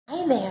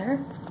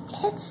there,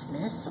 it's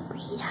Miss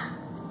Rita.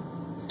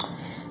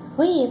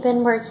 We've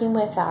been working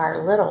with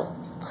our little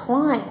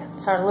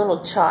clients, our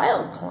little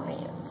child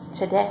clients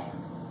today.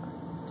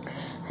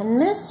 And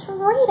Miss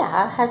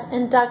Rita has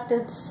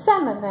inducted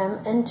some of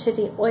them into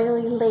the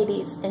Oily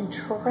Ladies in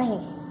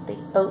Training, the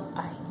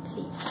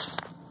OIT.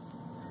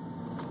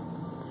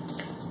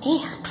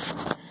 And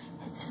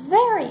it's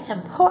very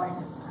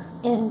important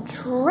in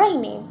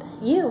training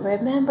that you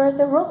remember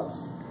the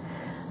rules.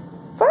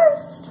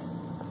 First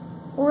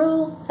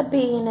rule of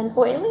being an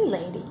oily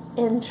lady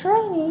in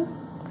training: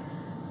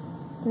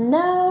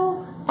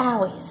 no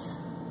owies.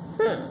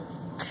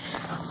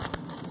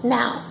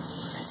 Now,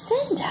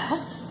 Cinda,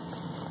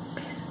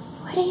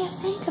 what do you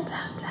think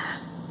about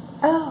that?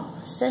 Oh,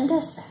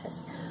 Cinda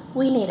says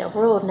we need a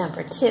rule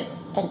number 2,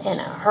 and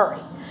in a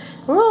hurry.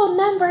 Rule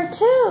number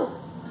 2.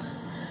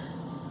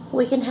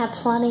 We can have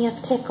plenty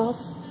of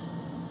tickles,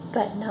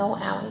 but no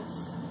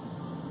owies.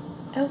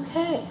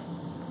 Okay,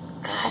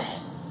 got it.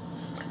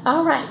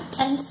 All right,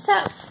 and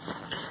so,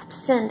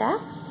 Cinda,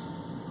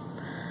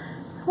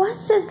 what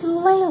did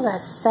Layla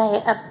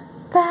say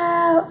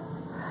about,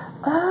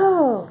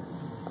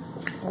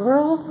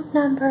 rule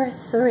number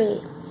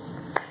 3.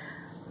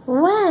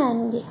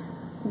 When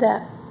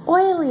the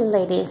oily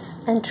ladies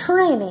in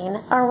training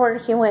are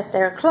working with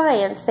their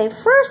clients, they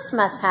first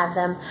must have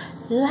them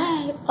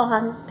lay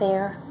on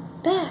their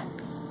back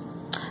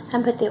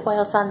and put the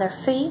oils on their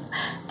feet,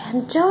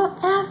 and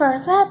don't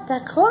ever let the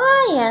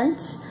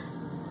clients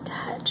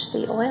touch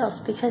the oils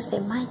because they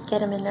might get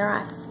them in their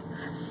eyes.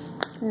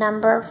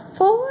 Number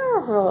 4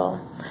 rule: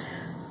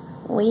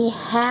 we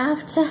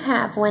have to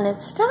have, when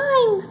it's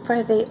time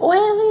for the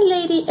oily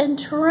lady in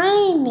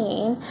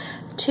training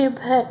to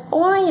put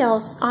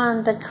oils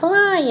on the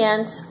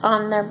clients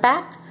on their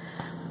back,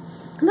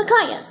 the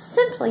clients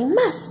simply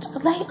must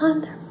lay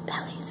on their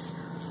bellies.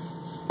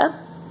 Oh,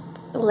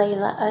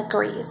 Layla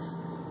agrees.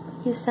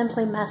 You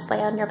simply must lay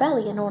on your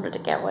belly in order to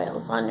get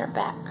oils on your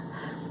back.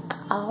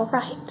 All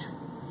right.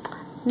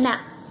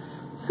 Now,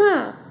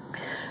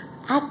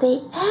 at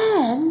the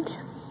end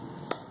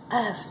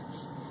of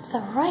the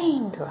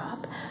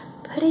raindrop,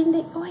 putting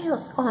the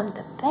oils on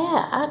the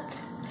back,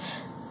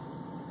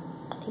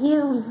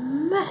 you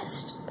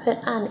must put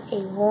on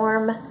a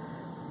warm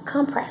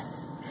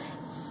compress.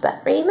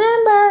 But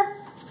remember,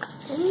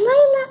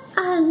 Layla,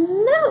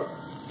 no,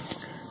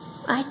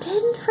 I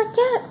didn't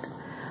forget.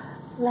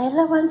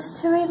 Layla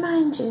wants to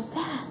remind you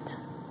that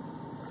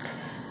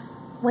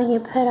when you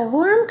put a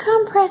warm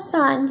compress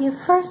on, you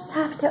first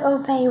have to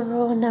obey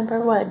rule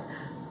number 1.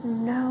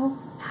 No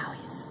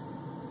owies.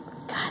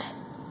 Got it.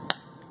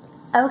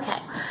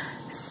 Okay,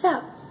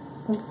 so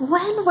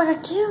when we're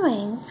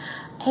doing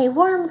a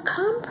warm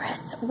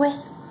compress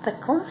with the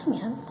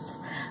clients,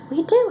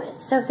 we do it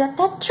so that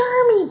the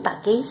germy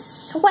buggies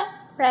sweat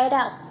right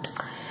out.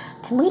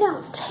 And we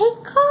don't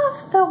take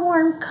off the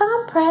warm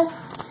compress.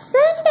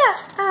 Cinda,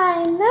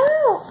 I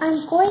know,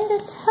 I'm going to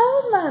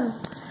tell them.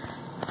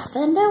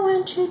 Cinda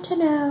wants you to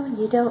know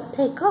you don't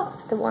take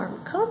off the warm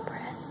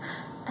compress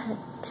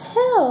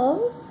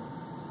until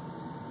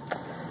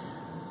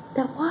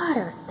the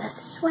water, the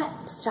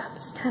sweat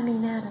stops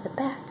coming out of the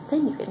back.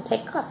 Then you can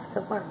take off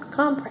the warm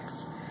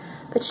compress.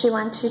 But she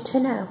wants you to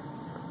know,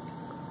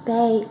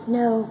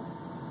 no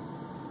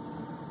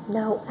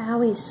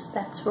owies.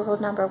 That's rule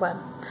number 1.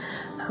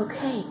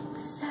 Okay,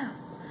 so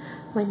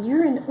when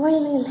you're an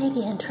oily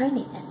lady in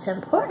training, it's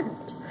important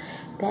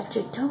that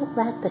you don't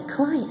let the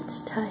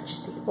clients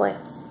touch the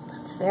oils.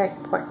 That's very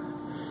important.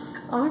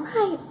 All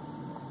right.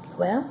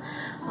 Well,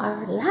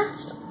 our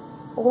last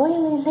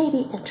oily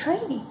lady in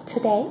training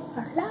today,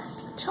 our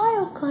last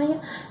child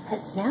client,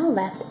 has now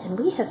left, and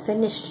we have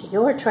finished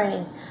your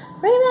training.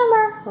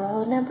 Remember,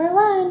 rule number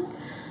 1,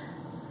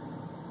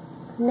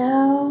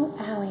 no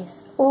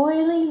owies.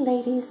 Oily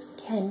ladies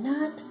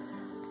cannot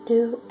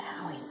do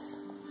owies.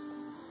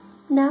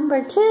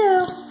 Number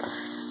 2,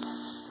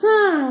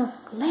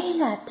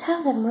 Layla,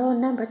 tell them rule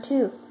number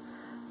 2.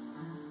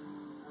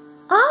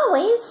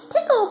 Always,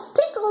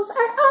 tickles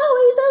are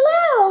always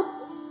allowed.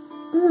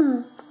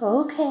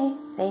 Okay,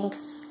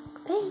 thanks,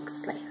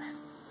 Layla.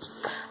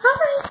 All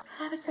right,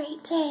 have a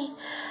great day,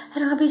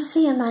 and I'll be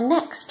seeing my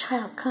next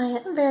child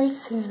client very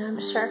soon, I'm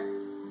sure.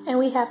 And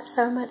we have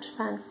so much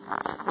fun.